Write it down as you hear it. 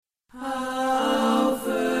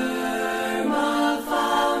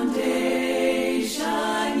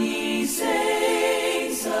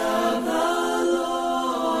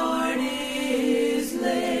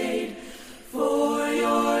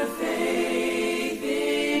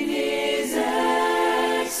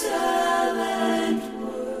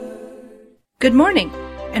Good morning,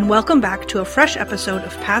 and welcome back to a fresh episode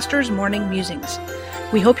of Pastor's Morning Musings.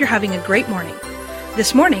 We hope you're having a great morning.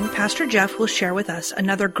 This morning, Pastor Jeff will share with us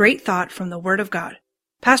another great thought from the Word of God.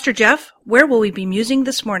 Pastor Jeff, where will we be musing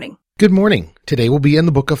this morning? Good morning. Today we'll be in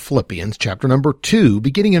the book of Philippians, chapter number 2,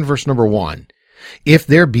 beginning in verse number 1. If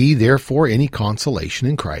there be therefore any consolation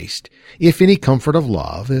in Christ, if any comfort of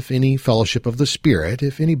love, if any fellowship of the Spirit,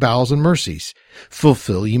 if any bowels and mercies,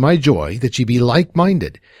 fulfill ye my joy, that ye be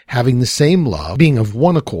like-minded, having the same love, being of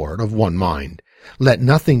one accord, of one mind. Let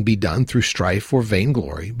nothing be done through strife or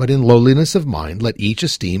vainglory, but in lowliness of mind let each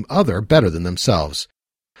esteem other better than themselves.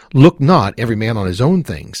 Look not every man on his own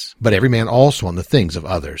things, but every man also on the things of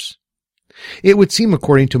others. It would seem,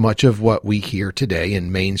 according to much of what we hear today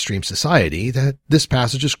in mainstream society, that this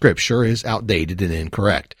passage of Scripture is outdated and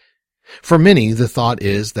incorrect. For many, the thought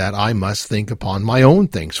is that I must think upon my own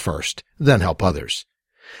things first, then help others.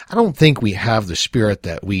 I don't think we have the spirit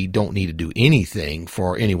that we don't need to do anything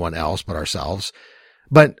for anyone else but ourselves,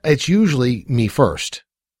 but it's usually me first.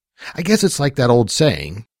 I guess it's like that old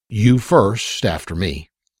saying, you first after me.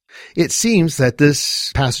 It seems that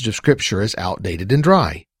this passage of Scripture is outdated and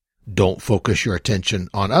dry. Don't focus your attention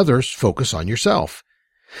on others, focus on yourself.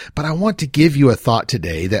 But I want to give you a thought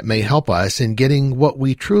today that may help us in getting what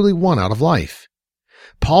we truly want out of life.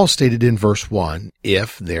 Paul stated in verse 1,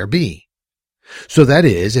 if there be. So that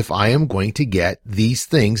is, if I am going to get these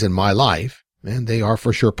things in my life, and they are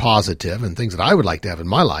for sure positive and things that I would like to have in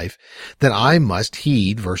my life, then I must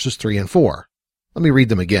heed verses 3 and 4. Let me read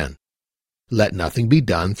them again. Let nothing be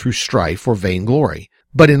done through strife or vainglory,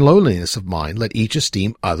 but in lowliness of mind let each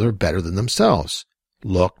esteem other better than themselves.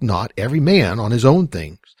 Look not every man on his own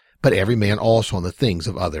things, but every man also on the things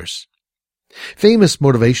of others. Famous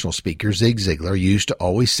motivational speaker Zig Ziglar used to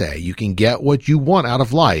always say you can get what you want out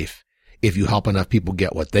of life if you help enough people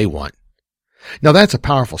get what they want. Now that's a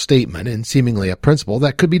powerful statement and seemingly a principle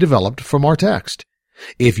that could be developed from our text.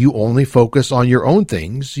 If you only focus on your own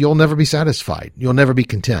things, you'll never be satisfied. You'll never be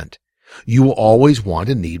content. You will always want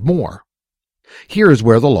and need more. Here is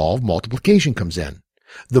where the law of multiplication comes in.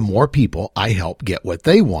 The more people I help get what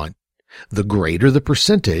they want, the greater the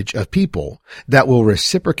percentage of people that will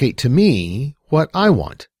reciprocate to me what I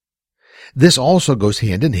want. This also goes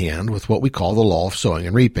hand in hand with what we call the law of sowing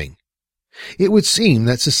and reaping. It would seem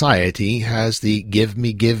that society has the give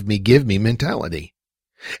me, give me, give me mentality.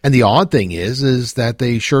 And the odd thing is that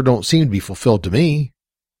they sure don't seem to be fulfilled to me.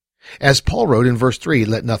 As Paul wrote in verse 3,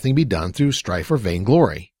 let nothing be done through strife or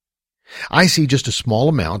vainglory. I see just a small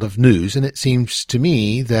amount of news, and it seems to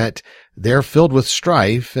me that they're filled with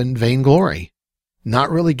strife and vainglory,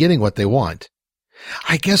 not really getting what they want.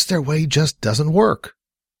 I guess their way just doesn't work.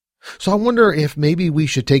 So I wonder if maybe we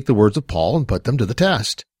should take the words of Paul and put them to the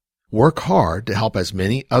test. Work hard to help as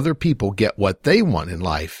many other people get what they want in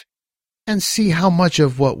life, and see how much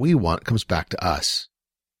of what we want comes back to us.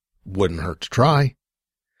 Wouldn't hurt to try.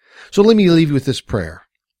 So let me leave you with this prayer.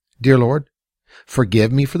 Dear Lord,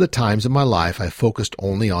 forgive me for the times in my life I focused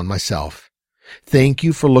only on myself. Thank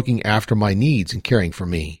you for looking after my needs and caring for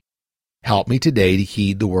me. Help me today to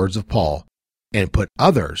heed the words of Paul and put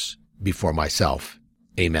others before myself.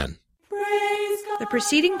 Amen. The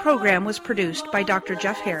preceding program was produced by Dr.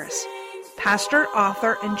 Jeff Harris, pastor,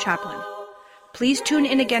 author, and chaplain. Please tune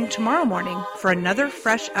in again tomorrow morning for another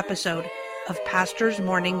fresh episode of Pastor's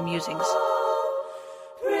Morning Musings.